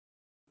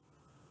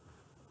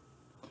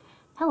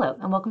Hello,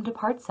 and welcome to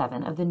Part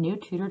 7 of the new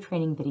tutor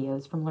training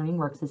videos from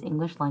LearningWorks'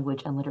 English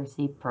Language and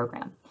Literacy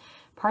program.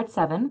 Part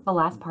 7, the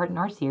last part in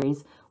our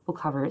series, will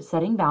cover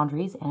setting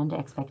boundaries and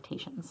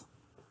expectations.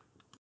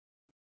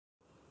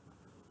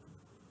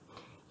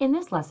 In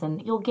this lesson,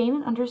 you'll gain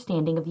an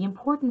understanding of the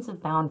importance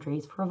of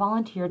boundaries for a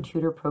volunteer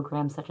tutor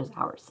program such as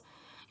ours.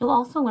 You'll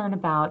also learn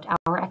about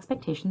our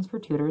expectations for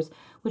tutors,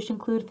 which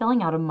include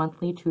filling out a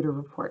monthly tutor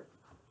report.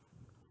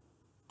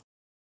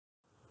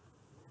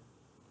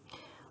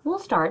 We'll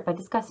start by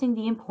discussing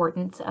the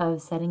importance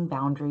of setting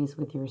boundaries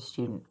with your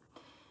student.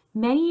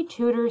 Many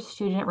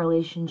tutor-student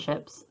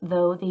relationships,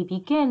 though they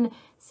begin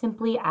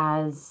simply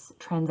as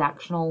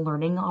transactional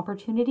learning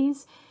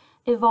opportunities,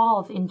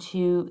 evolve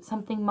into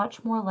something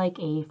much more like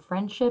a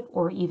friendship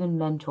or even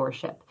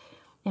mentorship.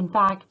 In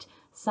fact,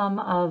 some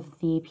of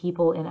the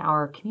people in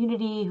our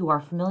community who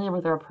are familiar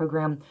with our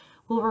program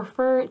will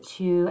refer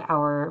to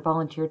our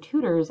volunteer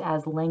tutors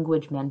as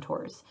language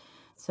mentors.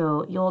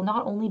 So you'll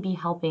not only be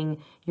helping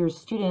your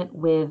student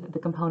with the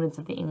components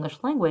of the English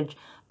language,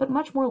 but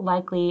much more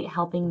likely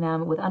helping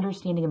them with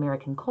understanding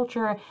American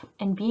culture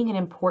and being an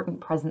important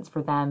presence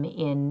for them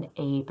in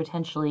a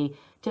potentially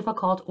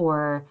difficult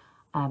or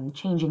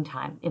changing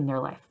time in their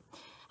life.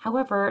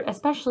 However,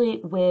 especially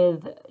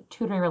with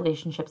tutoring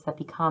relationships that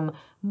become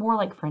more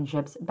like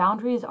friendships,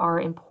 boundaries are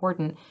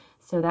important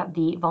so that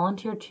the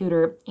volunteer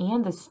tutor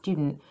and the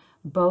student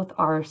both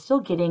are still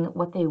getting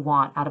what they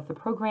want out of the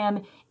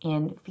program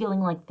and feeling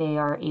like they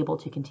are able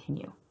to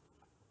continue.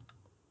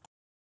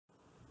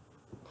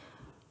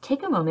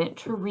 Take a moment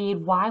to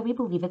read why we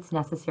believe it's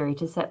necessary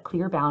to set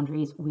clear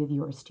boundaries with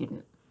your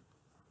student.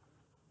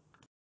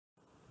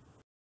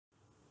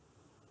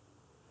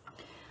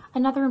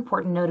 Another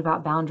important note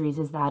about boundaries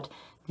is that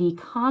the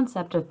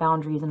concept of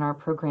boundaries in our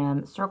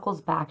program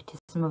circles back to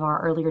some of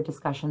our earlier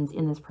discussions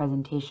in this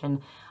presentation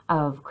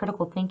of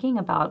critical thinking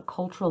about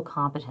cultural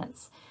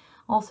competence.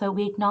 Also,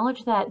 we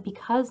acknowledge that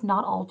because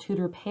not all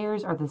tutor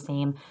pairs are the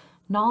same,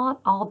 not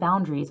all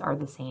boundaries are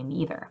the same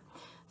either.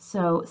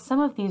 So some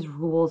of these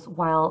rules,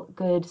 while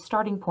good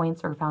starting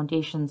points or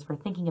foundations for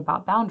thinking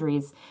about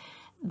boundaries,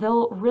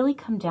 they'll really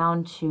come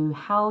down to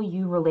how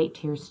you relate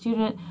to your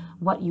student,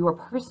 what your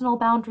personal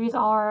boundaries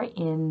are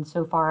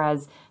insofar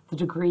as the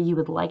degree you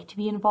would like to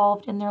be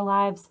involved in their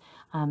lives.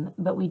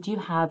 But we do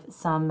have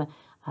some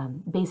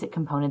basic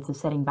components of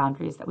setting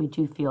boundaries that we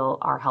do feel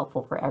are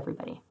helpful for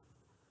everybody.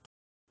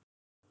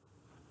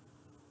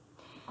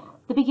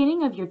 The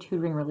beginning of your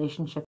tutoring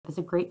relationship is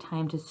a great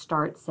time to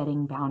start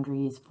setting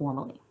boundaries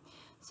formally.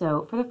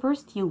 So for the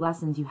first few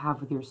lessons you have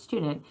with your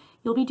student,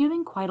 you'll be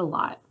doing quite a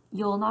lot.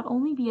 You'll not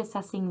only be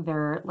assessing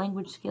their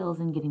language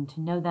skills and getting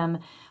to know them,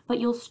 but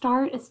you'll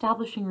start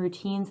establishing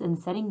routines and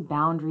setting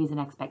boundaries and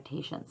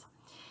expectations.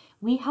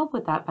 We help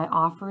with that by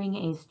offering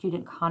a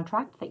student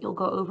contract that you'll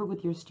go over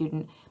with your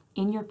student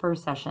in your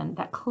first session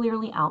that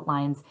clearly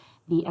outlines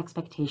the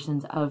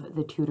expectations of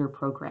the tutor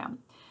program.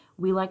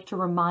 We like to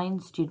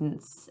remind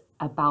students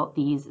about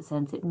these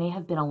since it may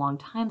have been a long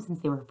time since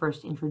they were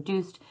first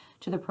introduced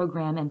to the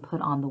program and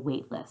put on the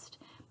wait list.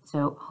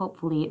 So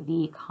hopefully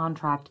the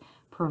contract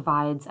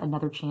provides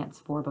another chance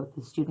for both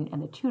the student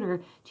and the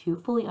tutor to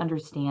fully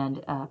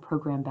understand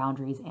program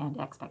boundaries and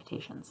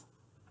expectations.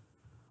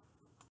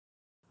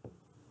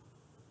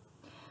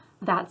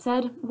 That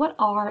said, what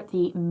are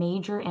the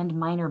major and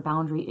minor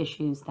boundary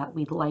issues that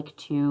we'd like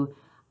to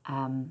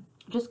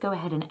just go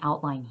ahead and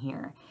outline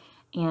here?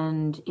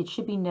 And it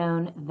should be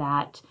known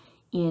that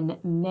in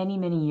many,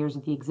 many years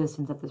of the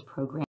existence of this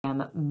program,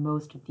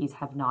 most of these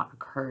have not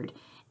occurred,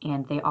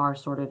 and they are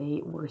sort of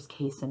a worst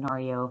case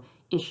scenario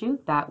issue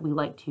that we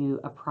like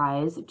to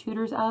apprise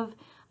tutors of,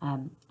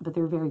 but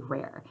they're very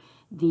rare.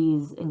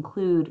 These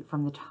include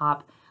from the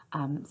top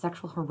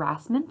sexual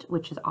harassment,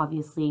 which is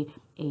obviously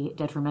a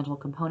detrimental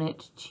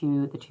component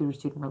to the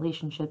tutor-student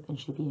relationship and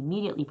should be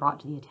immediately brought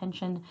to the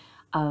attention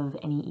of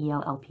any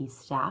EL+LP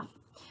staff.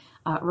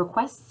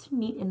 Requests to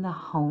meet in the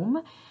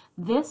home.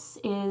 This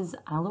is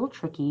a little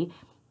tricky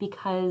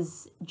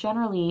because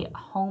generally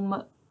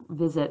home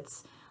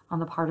visits on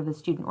the part of the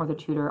student or the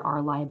tutor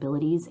are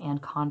liabilities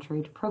and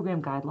contrary to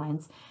program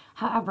guidelines.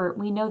 However,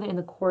 we know that in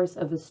the course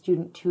of a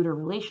student-tutor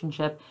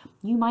relationship,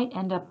 you might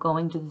end up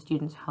going to the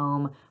student's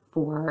home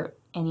for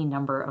any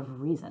number of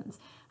reasons.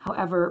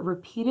 However,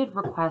 repeated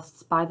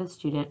requests by the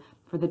student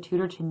for the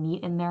tutor to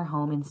meet in their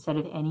home instead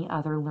of any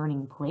other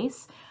learning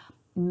place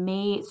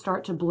may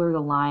start to blur the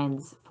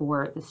lines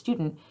for the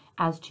student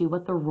as to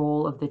what the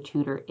role of the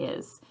tutor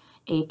is.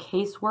 A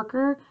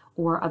caseworker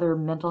or other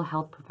mental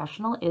health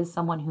professional is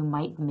someone who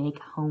might make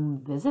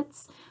home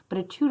visits, but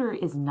a tutor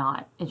is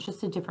not. It's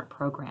just a different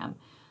program.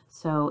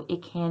 So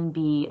it can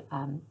be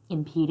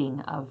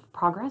impeding of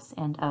progress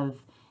and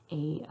of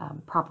a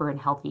proper and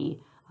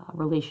healthy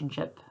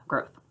relationship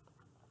growth.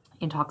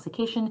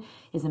 Intoxication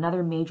is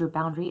another major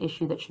boundary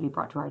issue that should be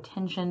brought to our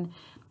attention.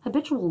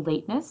 Habitual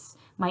lateness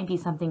might be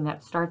something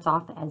that starts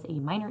off as a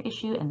minor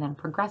issue and then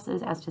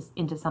progresses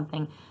into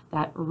something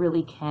that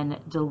really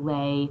can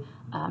delay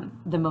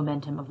the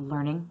momentum of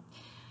learning.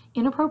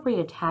 Inappropriate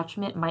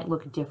attachment might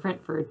look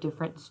different for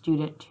different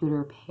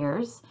student-tutor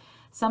pairs.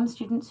 Some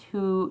students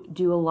who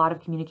do a lot of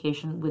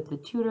communication with the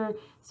tutor,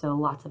 so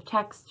lots of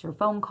texts or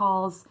phone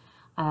calls,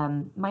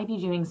 might be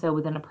doing so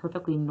within a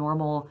perfectly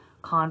normal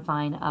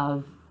confine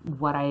of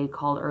what I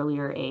called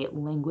earlier a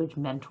language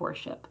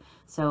mentorship.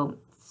 So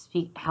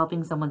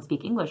helping someone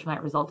speak English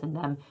might result in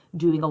them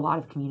doing a lot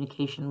of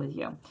communication with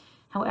you.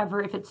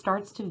 However, if it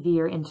starts to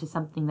veer into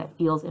something that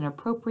feels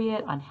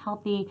inappropriate,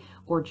 unhealthy,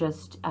 or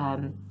just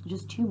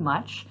too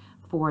much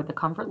for the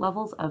comfort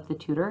levels of the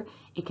tutor,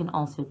 it can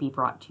also be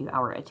brought to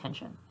our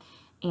attention.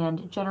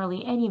 And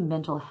generally, any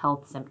mental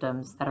health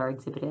symptoms that are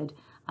exhibited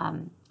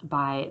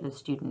by the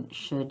student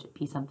should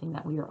be something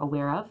that we are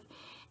aware of.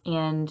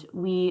 And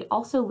we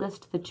also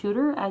list the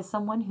tutor as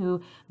someone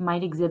who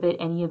might exhibit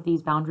any of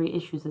these boundary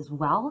issues as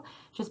well,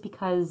 just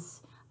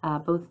because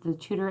both the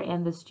tutor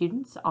and the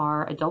students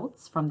are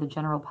adults from the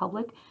general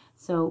public,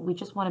 so we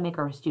just want to make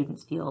our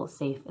students feel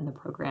safe in the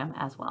program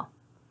as well.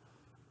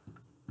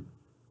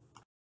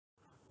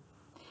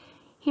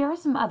 Here are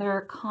some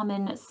other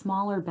common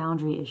smaller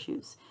boundary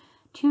issues.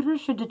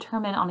 Tutors should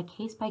determine on a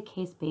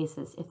case-by-case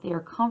basis if they are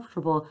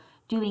comfortable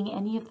doing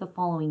any of the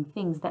following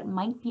things that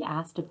might be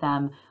asked of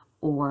them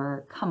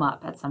or come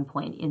up at some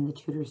point in the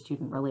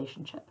tutor-student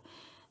relationship.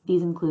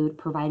 These include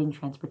providing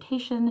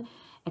transportation,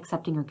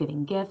 accepting or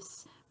giving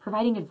gifts,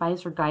 providing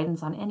advice or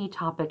guidance on any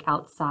topic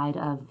outside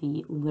of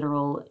the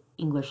literal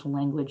English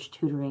language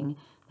tutoring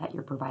that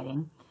you're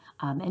providing,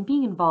 and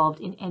being involved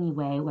in any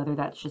way, whether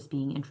that's just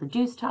being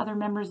introduced to other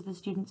members of the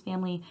student's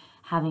family,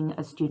 having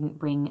a student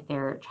bring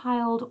their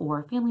child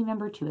or family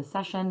member to a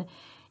session.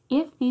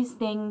 If these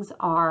things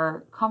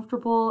are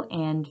comfortable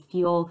and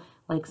feel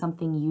like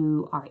something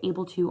you are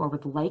able to or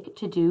would like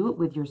to do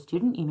with your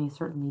student, you may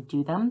certainly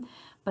do them,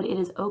 but it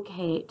is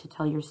okay to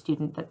tell your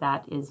student that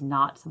that is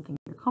not something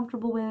you're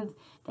comfortable with,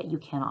 that you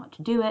cannot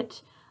do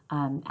it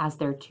as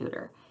their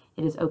tutor.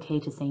 It is okay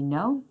to say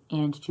no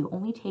and to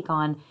only take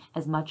on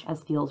as much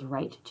as feels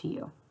right to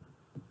you.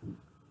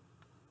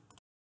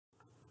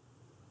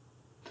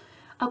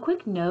 A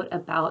quick note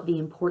about the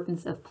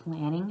importance of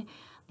planning.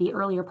 The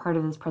earlier part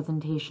of this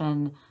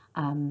presentation,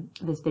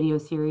 this video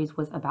series,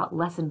 was about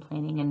lesson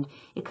planning, and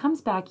it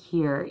comes back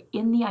here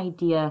in the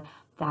idea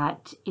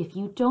that if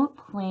you don't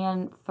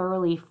plan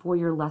thoroughly for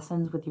your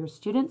lessons with your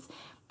students,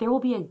 there will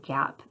be a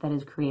gap that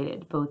is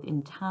created both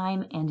in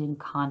time and in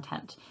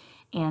content.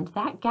 And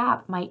that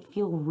gap might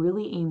feel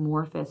really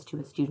amorphous to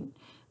a student.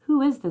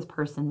 Who is this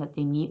person that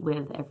they meet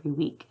with every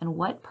week, and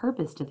what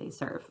purpose do they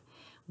serve?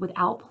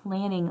 Without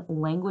planning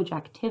language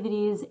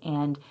activities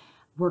and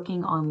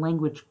working on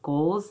language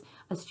goals,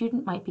 a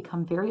student might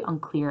become very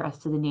unclear as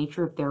to the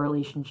nature of their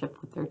relationship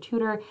with their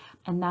tutor,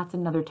 and that's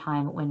another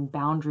time when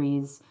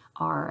boundaries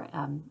are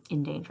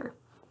in danger.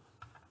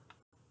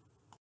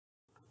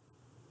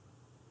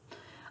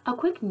 A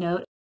quick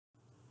note: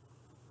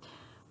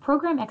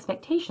 program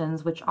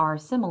expectations, which are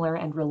similar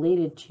and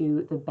related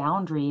to the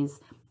boundaries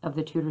of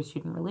the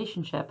tutor-student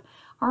relationship,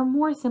 are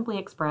more simply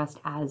expressed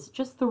as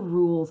just the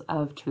rules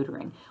of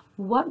tutoring.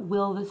 What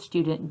will the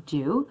student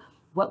do?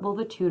 What will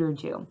the tutor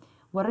do?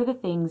 What are the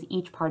things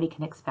each party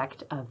can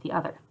expect of the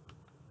other?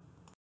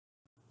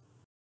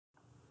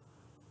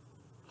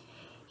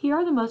 Here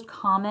are the most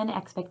common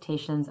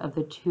expectations of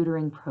the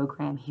tutoring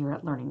program here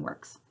at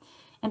LearningWorks.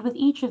 And with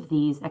each of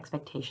these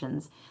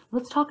expectations,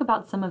 let's talk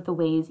about some of the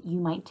ways you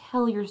might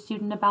tell your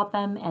student about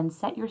them and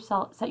set your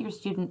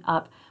student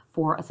up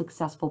for a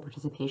successful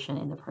participation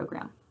in the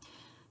program.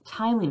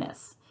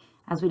 Timeliness.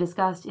 As we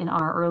discussed in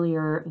our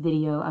earlier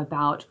video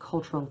about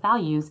cultural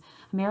values,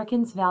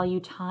 Americans value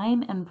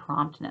time and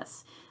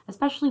promptness,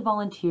 especially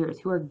volunteers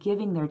who are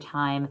giving their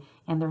time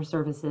and their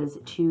services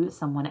to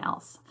someone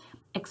else.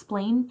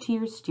 Explain to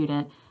your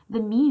student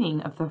the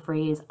meaning of the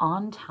phrase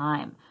 "on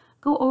time."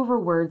 Go over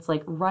words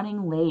like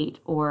running late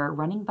or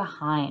running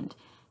behind.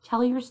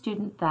 Tell your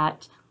student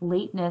that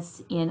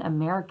lateness in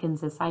American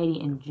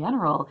society in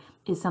general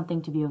is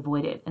something to be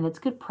avoided, and it's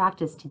good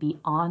practice to be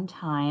on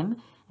time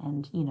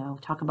and,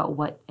 talk about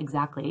what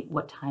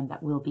time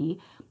that will be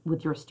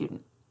with your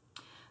student.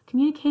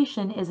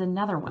 Communication is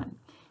another one.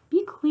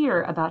 Be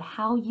clear about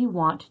how you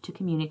want to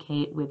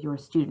communicate with your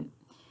student.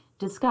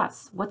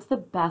 Discuss what's the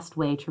best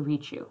way to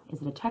reach you.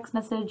 Is it a text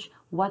message,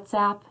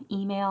 WhatsApp,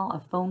 email, a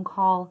phone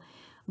call?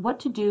 What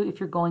to do if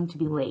you're going to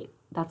be late.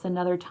 That's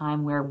another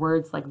time where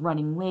words like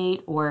running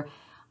late or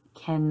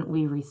can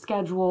we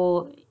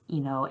reschedule,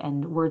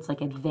 and words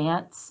like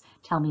advance,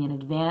 tell me in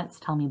advance,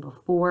 tell me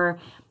before.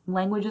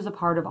 Language is a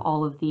part of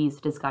all of these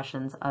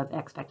discussions of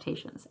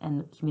expectations,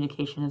 and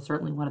communication is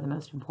certainly one of the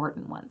most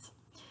important ones.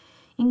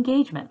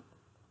 Engagement.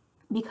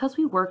 Because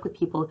we work with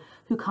people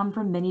who come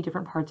from many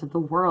different parts of the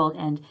world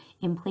and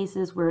in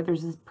places where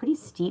there's this pretty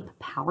steep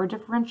power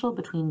differential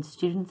between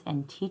students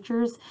and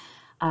teachers,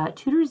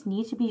 tutors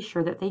need to be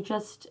sure that they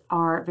just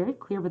are very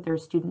clear with their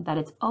student that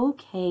it's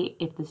okay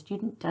if the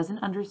student doesn't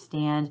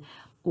understand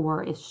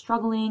or is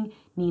struggling,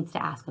 needs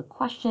to ask a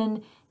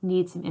question,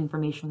 needs some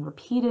information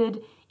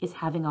repeated, is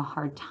having a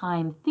hard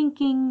time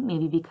thinking,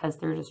 maybe because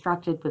they're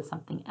distracted with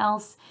something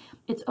else,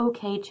 it's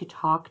okay to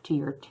talk to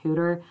your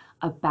tutor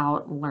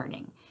about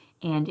learning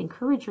and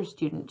encourage your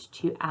student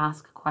to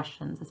ask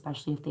questions,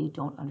 especially if they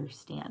don't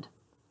understand.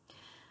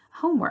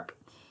 Homework.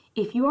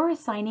 If you are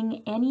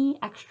assigning any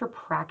extra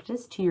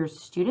practice to your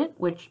student,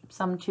 which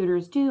some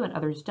tutors do and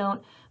others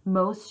don't,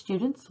 most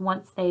students,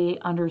 once they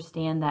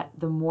understand that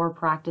the more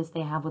practice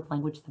they have with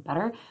language, the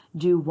better,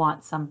 do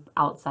want some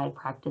outside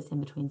practice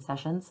in between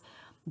sessions.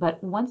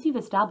 But once you've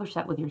established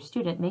that with your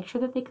student, make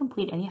sure that they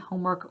complete any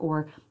homework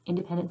or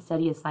independent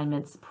study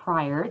assignments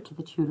prior to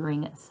the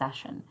tutoring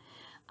session.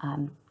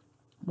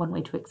 One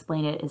way to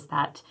explain it is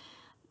that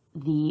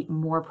the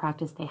more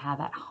practice they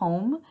have at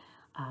home,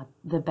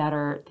 the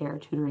better their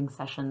tutoring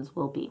sessions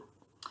will be.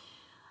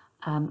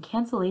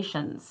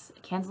 Cancellations.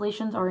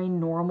 Cancellations are a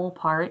normal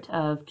part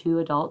of two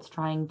adults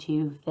trying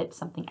to fit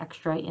something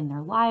extra in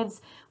their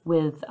lives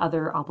with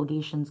other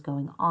obligations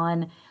going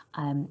on.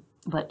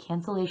 But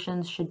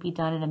cancellations should be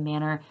done in a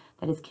manner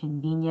that is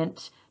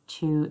convenient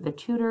to the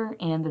tutor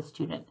and the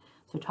student.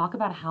 So talk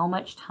about how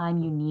much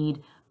time you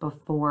need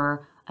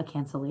before a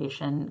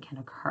cancellation can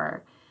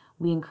occur.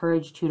 We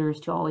encourage tutors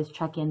to always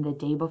check in the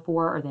day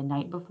before or the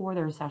night before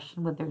their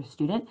session with their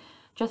student,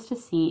 just to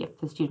see if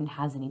the student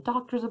has any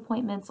doctor's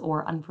appointments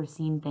or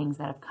unforeseen things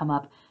that have come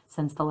up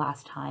since the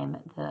last time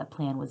the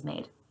plan was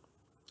made.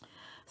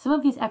 Some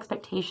of these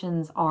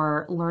expectations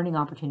are learning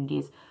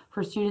opportunities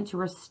for students who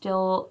are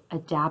still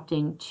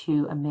adapting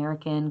to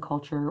American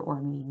culture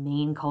or maybe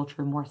Maine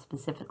culture more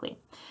specifically.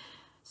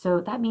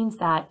 So that means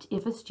that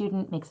if a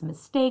student makes a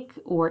mistake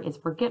or is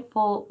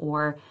forgetful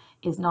or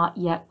is not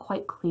yet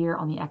quite clear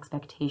on the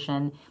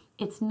expectation,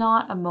 it's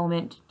not a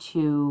moment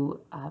to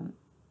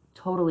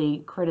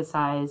totally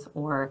criticize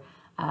or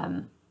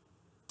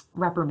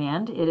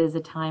reprimand. It is a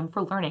time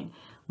for learning.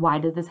 Why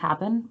did this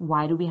happen?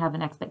 Why do we have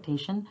an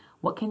expectation?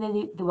 What can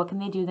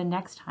they do the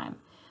next time?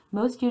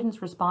 Most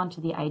students respond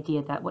to the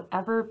idea that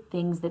whatever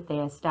things that they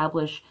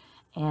establish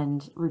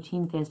and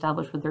routines they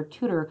establish with their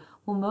tutor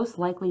will most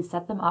likely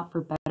set them up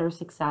for better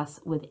success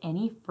with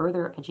any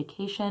further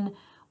education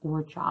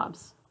or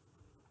jobs.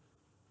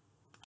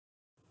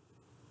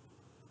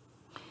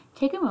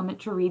 Take a moment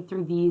to read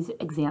through these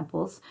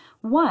examples.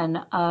 One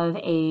of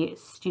a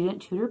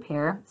student-tutor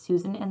pair,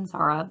 Susan and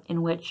Zara,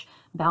 in which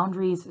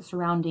boundaries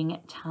surrounding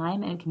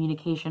time and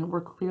communication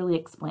were clearly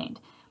explained,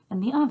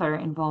 and the other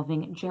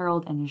involving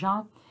Gerald and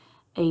Jean,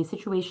 a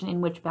situation in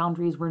which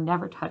boundaries were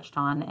never touched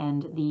on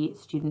and the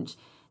student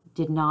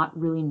did not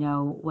really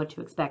know what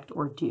to expect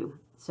or do.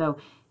 So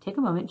take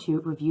a moment to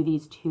review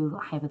these two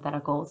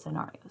hypothetical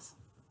scenarios.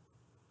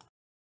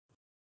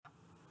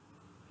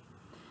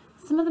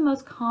 Some of the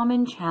most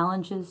common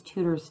challenges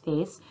tutors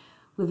face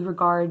with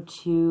regard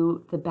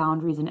to the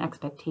boundaries and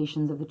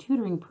expectations of the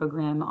tutoring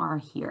program are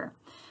here.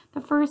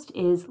 The first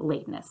is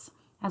lateness.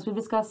 As we've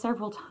discussed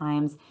several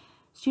times,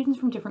 students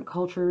from different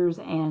cultures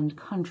and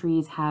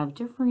countries have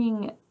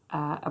differing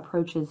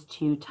approaches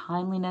to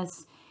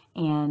timeliness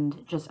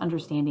and just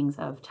understandings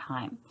of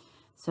time.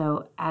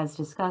 So as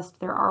discussed,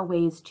 there are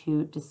ways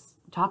to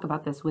talk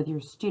about this with your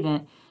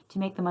student to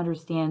make them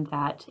understand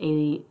that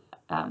in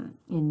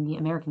the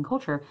American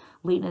culture,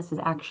 lateness is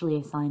actually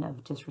a sign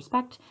of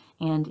disrespect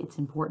and it's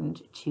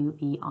important to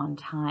be on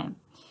time.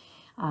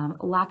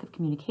 Lack of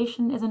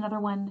communication is another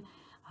one,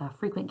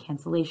 frequent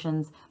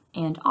cancellations,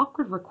 and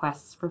awkward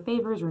requests for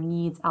favors or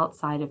needs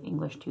outside of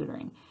English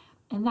tutoring.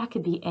 And that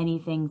could be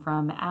anything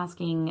from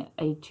asking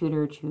a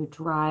tutor to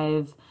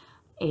drive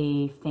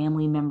a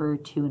family member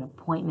to an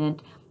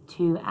appointment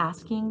to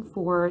asking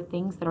for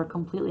things that are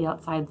completely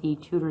outside the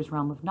tutor's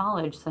realm of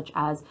knowledge, such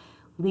as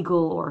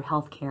legal or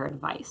healthcare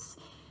advice.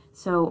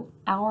 So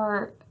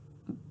our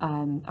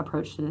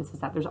approach to this is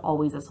that there's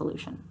always a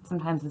solution.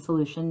 Sometimes the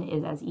solution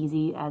is as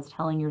easy as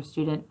telling your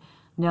student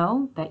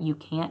no, that you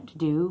can't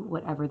do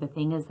whatever the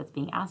thing is that's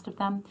being asked of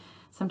them.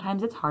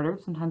 Sometimes it's harder.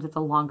 Sometimes it's a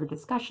longer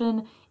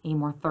discussion, a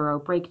more thorough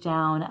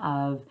breakdown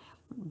of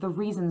the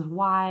reasons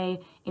why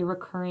a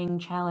recurring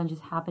challenge is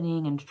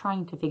happening and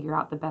trying to figure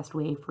out the best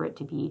way for it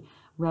to be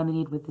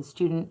remedied with the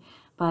student.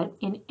 But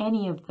in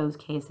any of those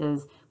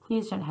cases,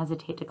 please don't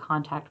hesitate to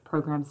contact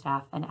program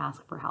staff and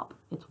ask for help.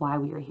 It's why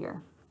we are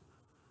here.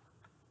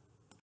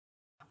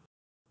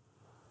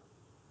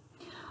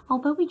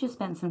 Although we just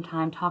spent some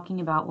time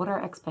talking about what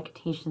our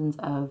expectations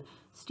of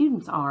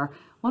students are,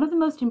 one of the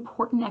most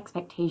important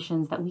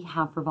expectations that we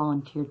have for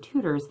volunteer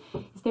tutors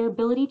is their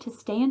ability to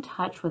stay in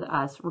touch with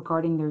us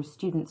regarding their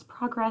students'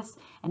 progress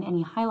and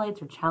any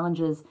highlights or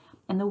challenges,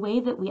 and the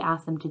way that we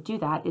ask them to do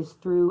that is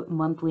through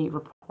monthly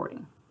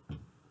reporting.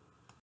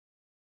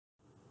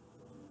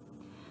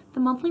 The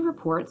monthly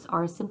reports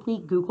are simply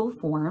Google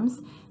Forms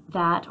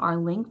that are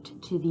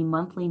linked to the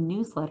monthly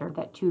newsletter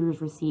that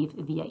tutors receive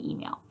via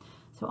email.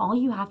 So all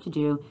you have to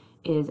do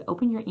is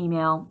open your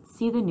email,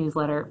 see the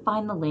newsletter,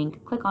 find the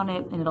link, click on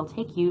it, and it'll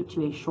take you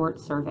to a short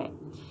survey.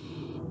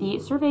 The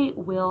survey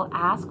will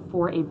ask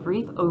for a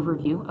brief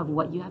overview of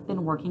what you have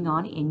been working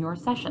on in your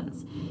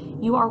sessions.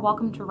 You are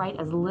welcome to write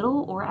as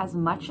little or as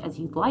much as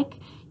you'd like.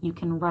 You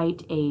can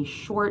write a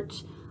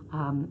short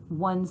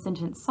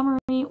one-sentence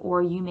summary,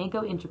 or you may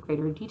go into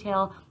greater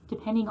detail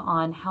depending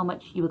on how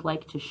much you would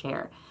like to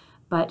share.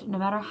 But no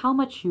matter how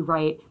much you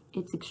write,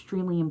 it's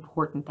extremely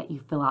important that you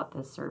fill out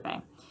this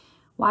survey.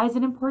 Why is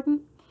it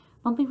important?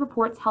 Monthly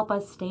reports help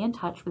us stay in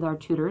touch with our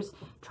tutors,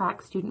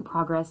 track student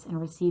progress,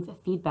 and receive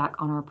feedback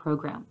on our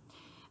program.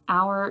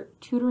 Our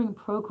tutoring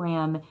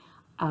program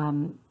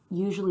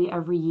usually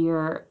every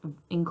year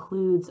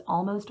includes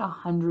almost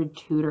 100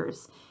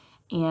 tutors,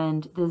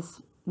 and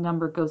this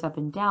number goes up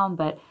and down,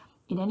 but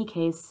in any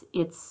case,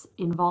 it's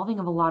involving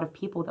of a lot of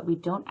people that we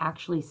don't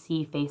actually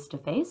see face to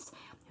face,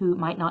 who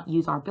might not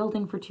use our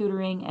building for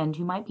tutoring and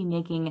who might be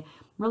making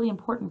really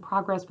important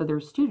progress with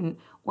their student,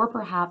 or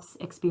perhaps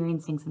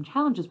experiencing some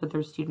challenges with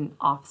their student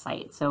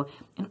off-site. So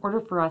in order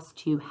for us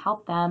to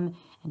help them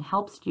and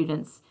help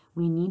students,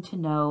 we need to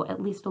know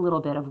at least a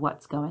little bit of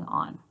what's going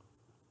on.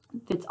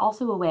 It's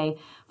also a way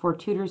for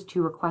tutors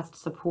to request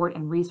support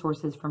and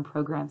resources from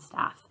program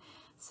staff.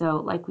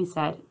 So like we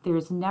said,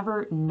 there's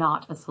never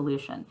not a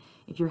solution.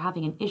 If you're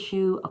having an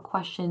issue, a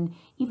question,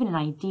 even an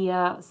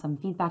idea, some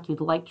feedback you'd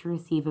like to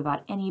receive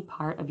about any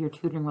part of your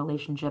tutoring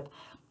relationship,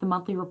 the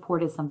monthly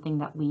report is something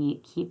that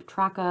we keep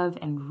track of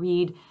and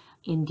read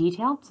in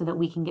detail so that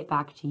we can get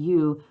back to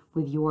you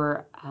with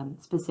your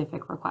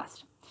specific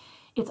request.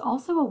 It's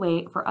also a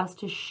way for us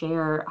to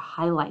share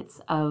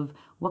highlights of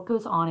what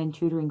goes on in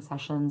tutoring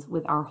sessions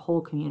with our whole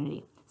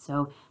community.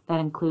 So that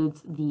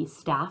includes the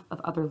staff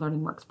of other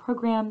LearningWorks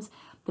programs,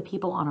 the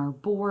people on our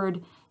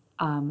board,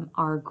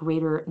 our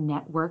greater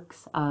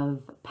networks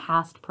of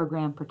past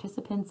program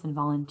participants and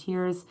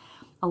volunteers.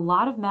 A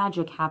lot of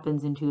magic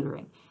happens in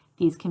tutoring.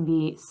 These can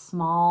be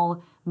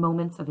small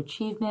moments of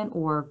achievement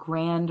or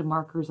grand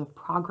markers of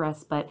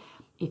progress, but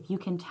if you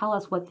can tell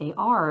us what they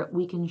are,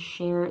 we can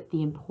share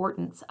the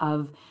importance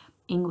of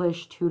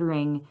English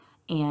tutoring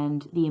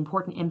and the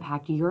important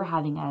impact you're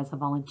having as a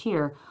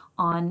volunteer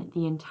on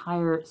the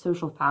entire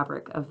social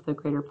fabric of the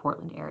greater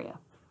Portland area.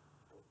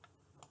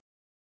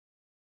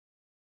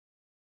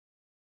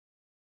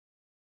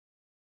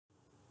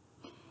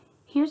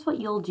 Here's what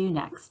you'll do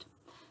next.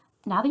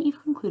 Now that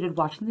you've concluded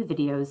watching the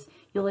videos,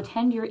 you'll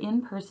attend your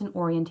in-person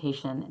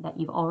orientation that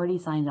you've already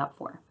signed up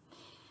for.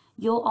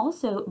 You'll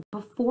also,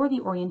 before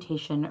the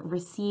orientation,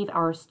 receive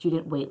our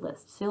student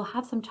waitlist. So you'll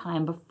have some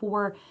time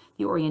before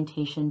the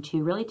orientation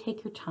to really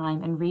take your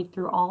time and read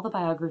through all the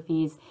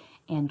biographies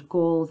and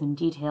goals and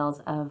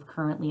details of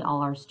currently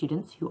all our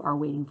students who are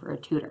waiting for a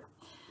tutor.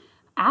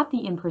 At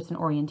the in-person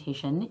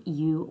orientation,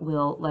 you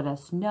will let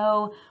us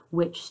know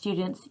which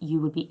students you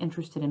would be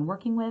interested in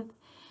working with.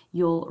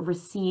 You'll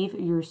receive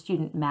your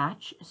student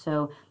match,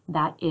 so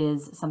that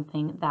is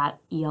something that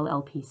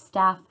EL+LP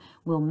staff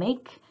will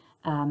make,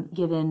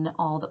 given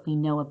all that we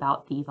know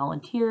about the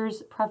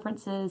volunteers'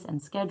 preferences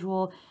and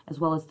schedule, as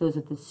well as those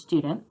of the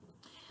student.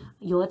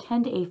 You'll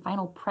attend a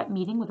final prep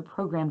meeting with a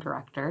program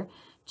director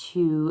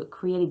to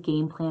create a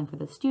game plan for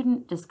the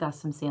student, discuss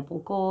some sample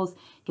goals,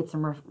 get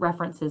some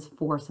references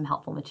for some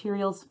helpful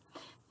materials.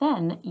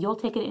 Then you'll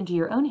take it into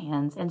your own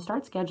hands and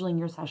start scheduling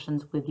your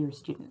sessions with your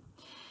student.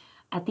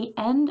 At the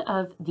end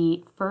of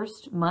the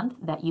first month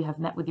that you have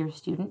met with your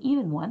student,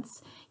 even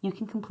once, you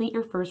can complete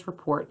your first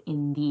report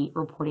in the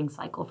reporting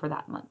cycle for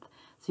that month.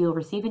 So you'll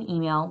receive an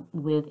email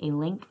with a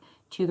link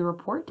to the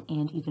report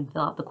and you can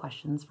fill out the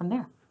questions from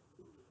there.